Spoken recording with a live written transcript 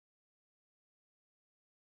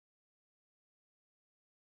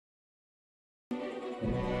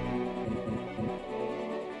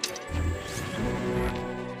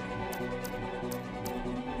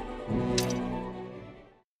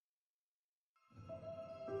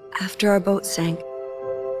After our boat sank,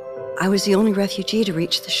 I was the only refugee to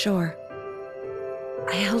reach the shore.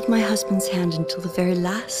 I held my husband's hand until the very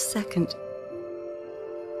last second.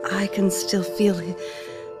 I can still feel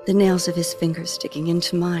the nails of his fingers sticking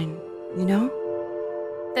into mine, you know?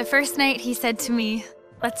 The first night he said to me,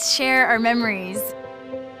 "Let's share our memories."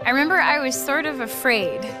 I remember I was sort of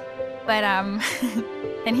afraid, but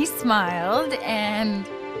then he smiled and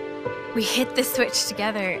we hit the switch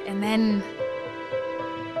together, and then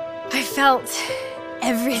I felt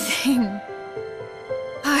everything.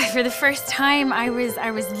 For the first time, I was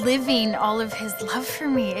living all of his love for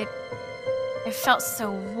me. It felt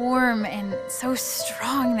so warm and so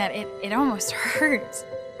strong that it almost hurt.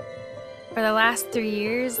 For the last 3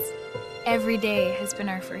 years, every day has been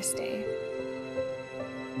our first day.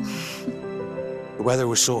 The weather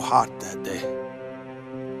was so hot that day.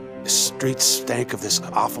 The streets stank of this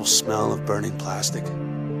awful smell of burning plastic.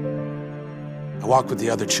 I walked with the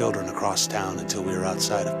other children across town until we were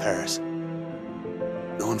outside of Paris.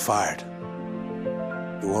 No one fired.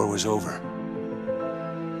 The war was over.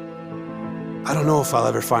 I don't know if I'll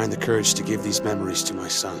ever find the courage to give these memories to my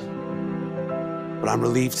son, but I'm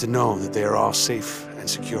relieved to know that they are all safe and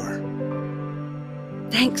secure.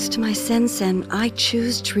 Thanks to my Sen-Sen, I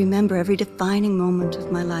choose to remember every defining moment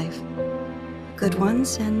of my life. Good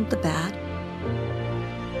ones and the bad.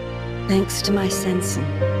 Thanks to my Sen-Sen,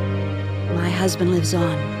 my husband lives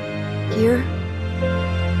on, here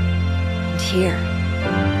and here.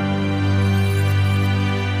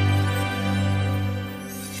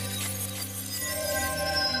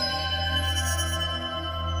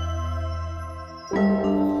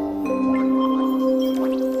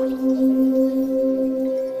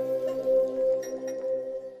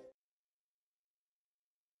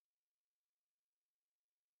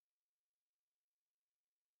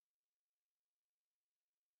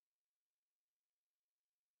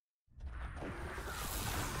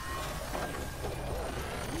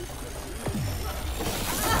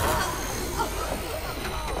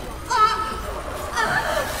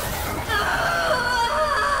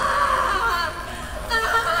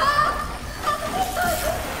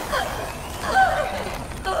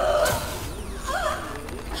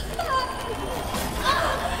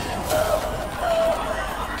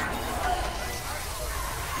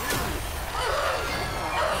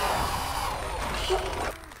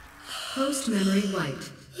 Post-memory wiped.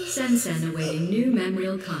 Sen-Sen awaiting new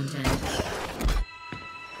memorial content.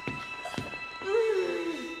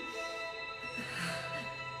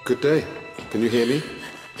 Good day. Can you hear me?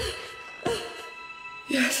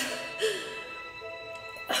 Yes.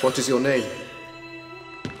 What is your name?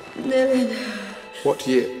 Nilin. What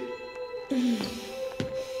year?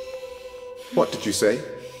 What did you say?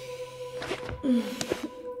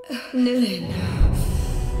 Nilin.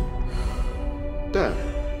 Damn.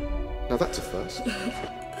 Now that's a first.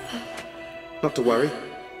 Not to worry.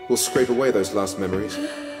 We'll scrape away those last memories.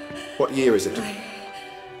 What year is it? I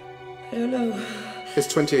don't know. It's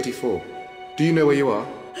 2084. Do you know where you are?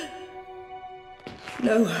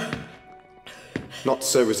 No. Not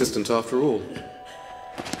so resistant after all.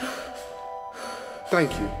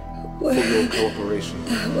 Thank you for your cooperation.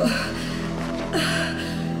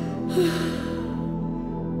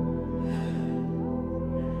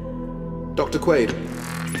 Dr. Quaid.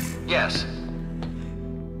 Yes.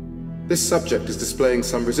 This subject is displaying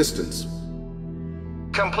some resistance.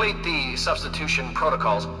 Complete the substitution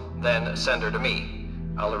protocols, then send her to me.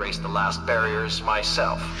 I'll erase the last barriers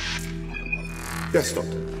myself. Yes,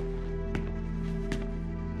 Doctor.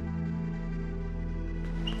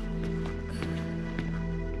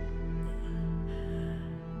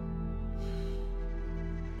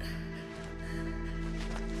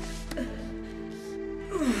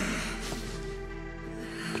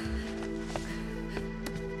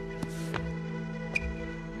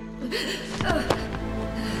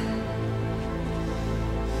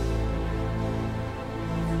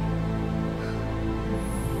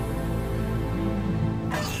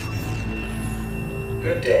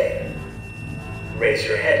 Good day. Raise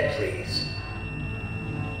your head, please.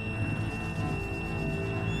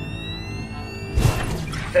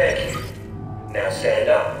 Thank you. Now stand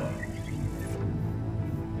up.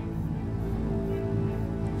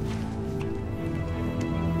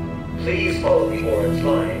 Please follow the orange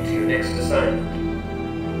line to your next assignment.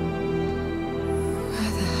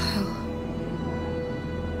 Where the hell?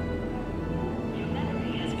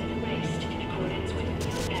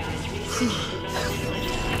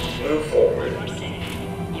 Move forward.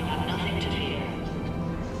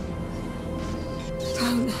 I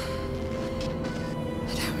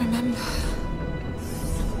don't remember.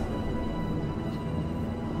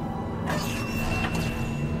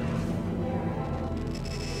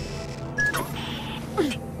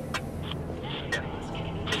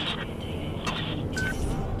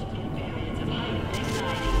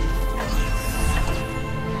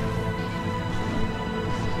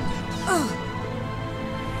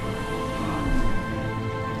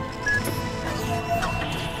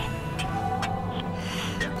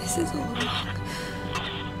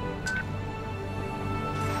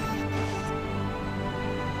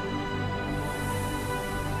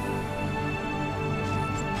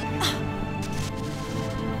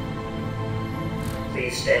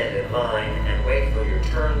 Please stand in line and wait for your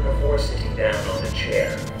turn before sitting down on a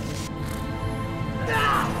chair.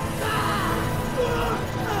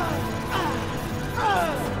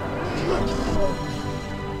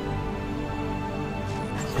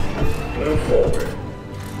 Move forward.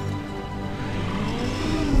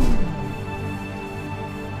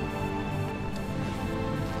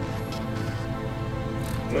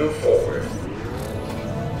 Move forward.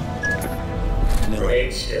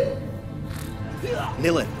 Remain still.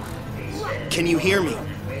 Nilin, can you hear me?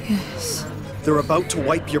 Yes. They're about to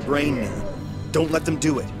wipe your brain, Nilin. Don't let them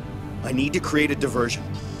do it. I need to create a diversion.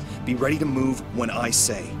 Be ready to move when I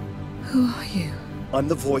say. Who are you? I'm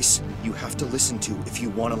the voice you have to listen to if you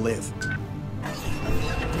want to live.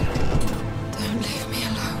 Don't leave me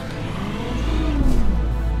alone.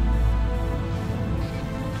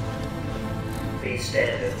 Please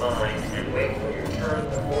stand in line and wait for your turn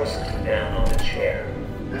before sitting down on a chair.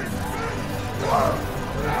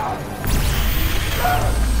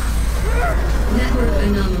 Network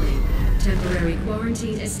anomaly. Temporary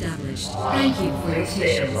quarantine established. Thank you for your Please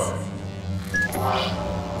stay in patience.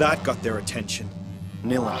 line. That got their attention.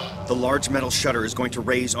 Nilin, the large metal shutter is going to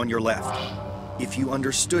raise on your left. If you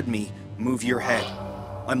understood me, move your head.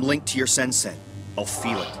 I'm linked to your sensen. I'll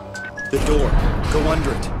feel it. The door. Go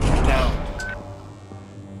under it. Now.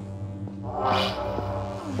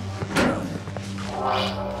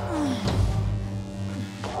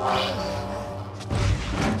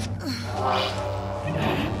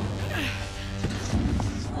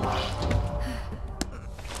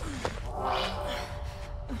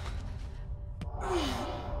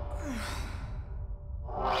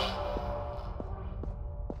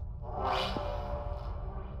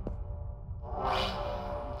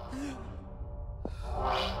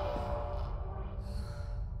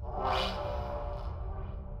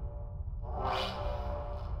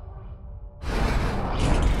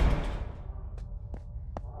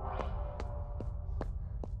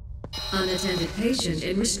 Unattended patient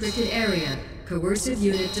in restricted area. Coercive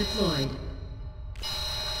unit deployed.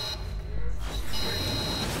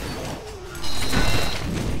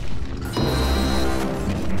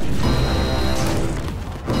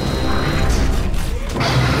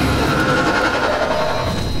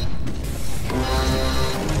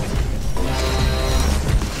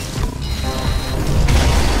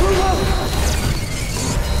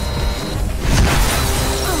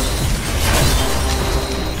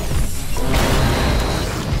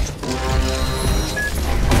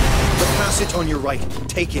 On your right.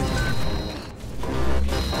 Take it.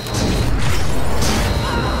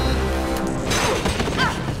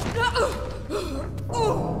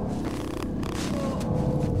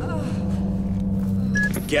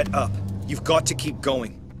 Get up. You've got to keep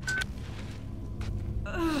going.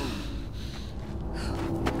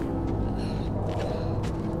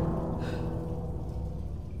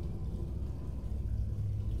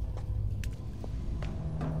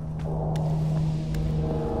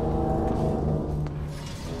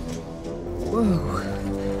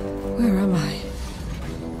 Where am I?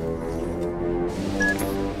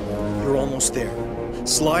 You're almost there.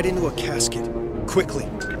 Slide into a casket. Quickly.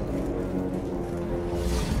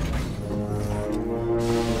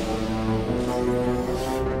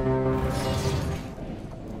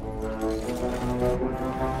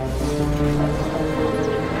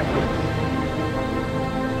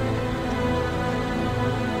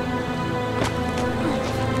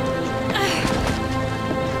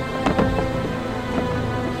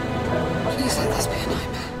 Please let this be a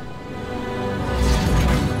nightmare.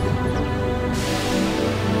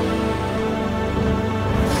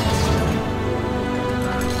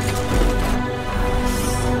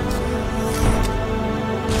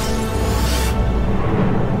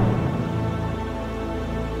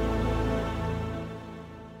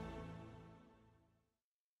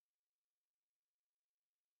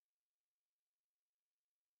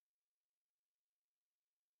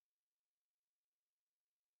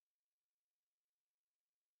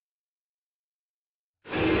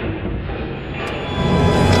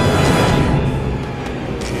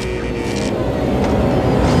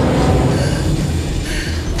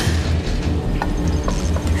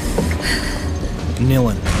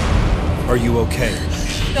 Nilin, are you okay?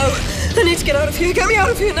 No, I need to get out of here. Get me out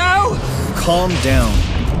of here now! Calm down.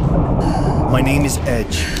 My name is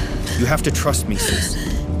Edge. You have to trust me, sis.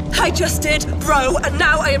 I just did, bro, and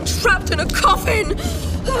now I am trapped in a coffin!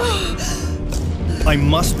 I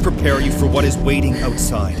must prepare you for what is waiting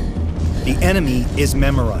outside. The enemy is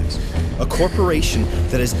Memorize, a corporation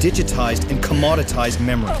that has digitized and commoditized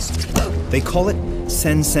memories. They call it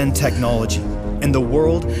Sensen technology, and the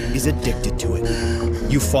world is addicted to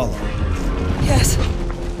it. You follow. Yes.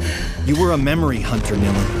 You were a memory hunter,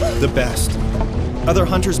 Nilin. The best. Other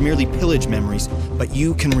hunters merely pillage memories, but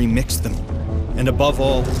you can remix them. And above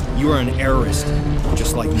all, you are an errorist,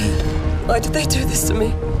 just like me. Why did they do this to me?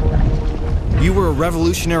 You were a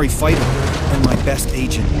revolutionary fighter, and my best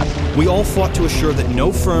agent. We all fought to assure that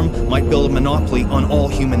no firm might build a monopoly on all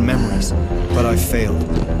human memories. But I failed.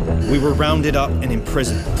 We were rounded up and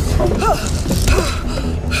imprisoned.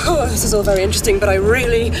 Oh, this is all very interesting, but I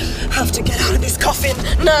really have to get out of this coffin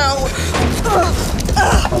now!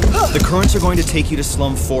 The currents are going to take you to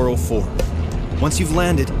Slum 404. Once you've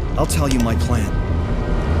landed, I'll tell you my plan.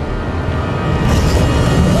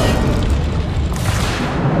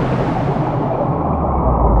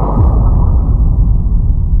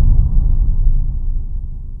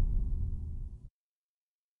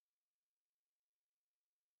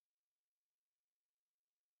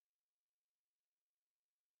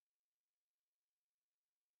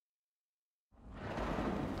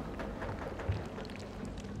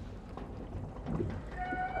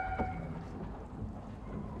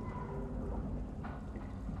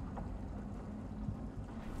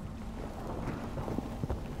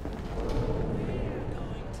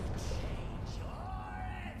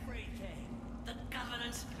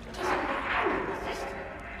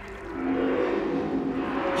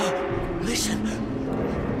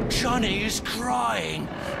 Listen, Johnny is crying.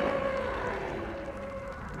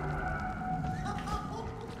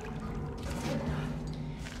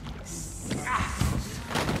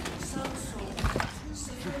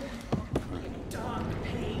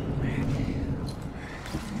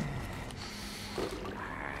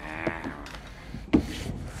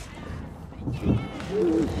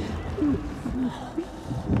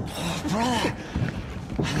 Oh, brother,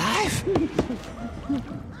 alive?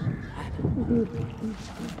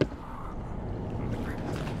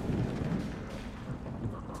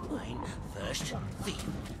 Mine first thief.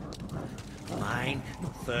 Mine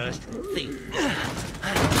first thief.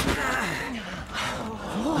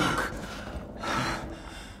 Look.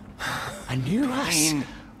 I knew us.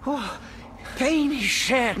 Oh, pain is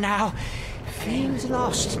shared now. Fame's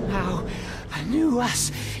lost now. I knew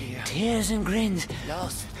us. Tears and grins.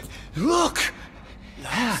 Lost. Look.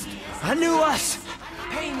 Lost. I knew us.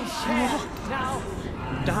 Pain is shared now.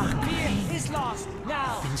 Dark pain is lost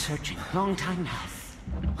now. I've been searching a long time now.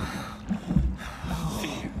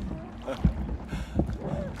 Fear.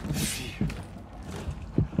 Fear.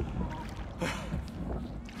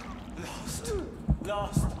 Lost.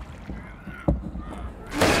 Lost.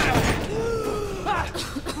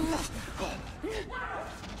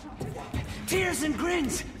 Tears and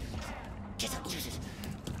grins.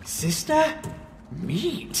 Sister?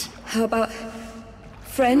 Meet. How about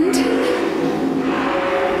friend?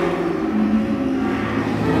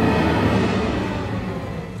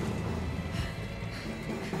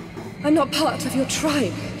 I'm not part of your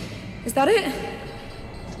tribe. Is that it?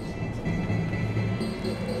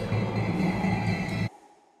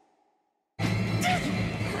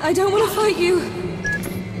 I don't want to fight you.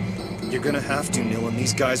 You're gonna have to, Nilin.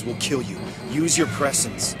 These guys will kill you. Use your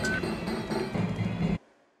presence.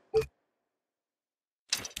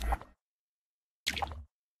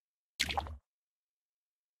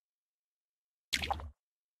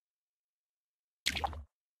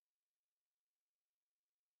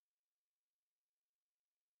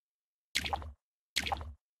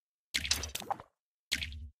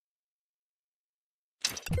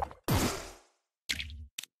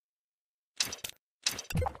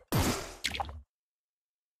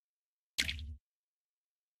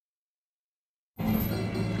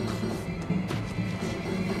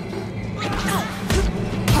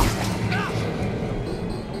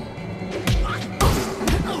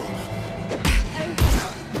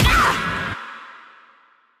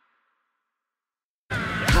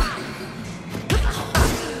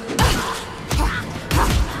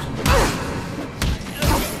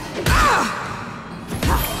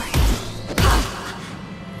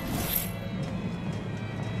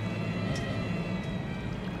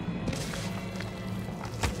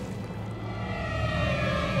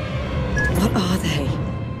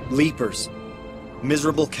 Leapers.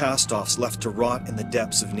 Miserable cast-offs left to rot in the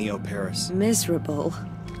depths of Neo-Paris. Miserable.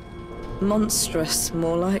 Monstrous,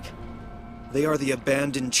 more like. They are the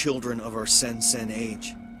abandoned children of our Sen-Sen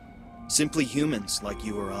age. Simply humans like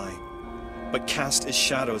you or I, but cast as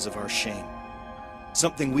shadows of our shame.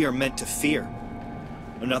 Something we are meant to fear.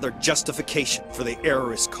 Another justification for the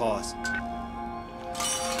errorist cause.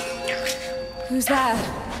 Who's there?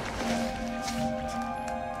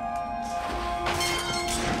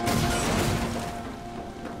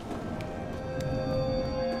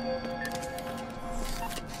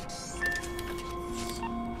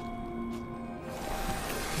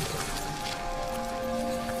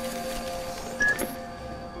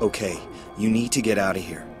 Okay, you need to get out of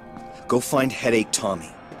here. Go find Headache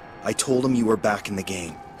Tommy. I told him you were back in the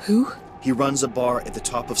game. Who? He runs a bar at the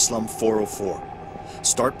top of Slum 404.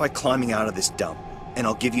 Start by climbing out of this dump, and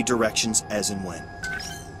I'll give you directions as and when.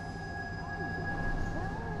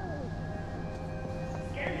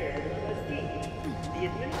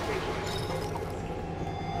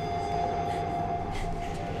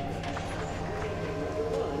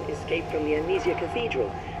 Escaped from the Amnesia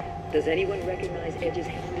Cathedral. Does anyone recognize Edge's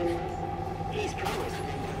handle? He's promised.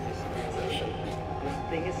 One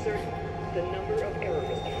thing is certain. The number of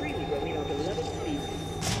errors freely roaming onto level 3.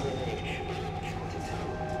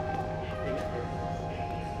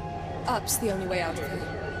 Up's the only way out of here.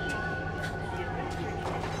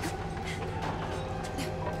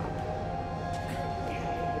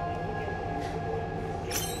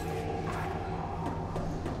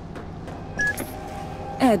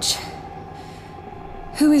 Edge.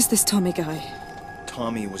 Who is this Tommy guy?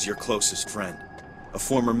 Tommy was your closest friend. A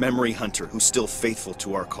former memory hunter who's still faithful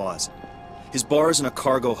to our cause. His bar is in a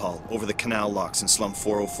cargo hull over the canal locks in Slum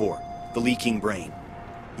 404. The Leaking Brain.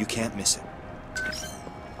 You can't miss it.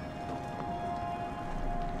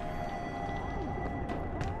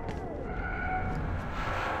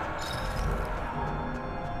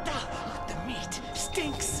 The meat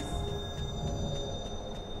stinks.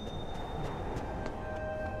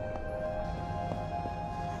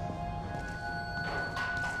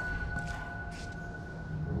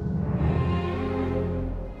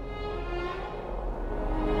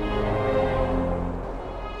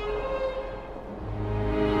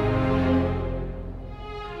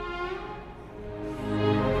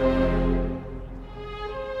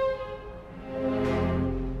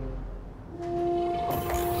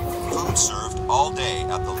 Served all day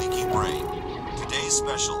at the Leaking Brain. Today's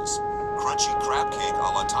specials: crunchy crab cake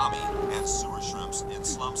a la Tommy and sewer shrimps in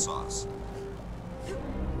slum sauce.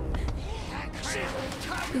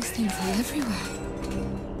 These things are everywhere.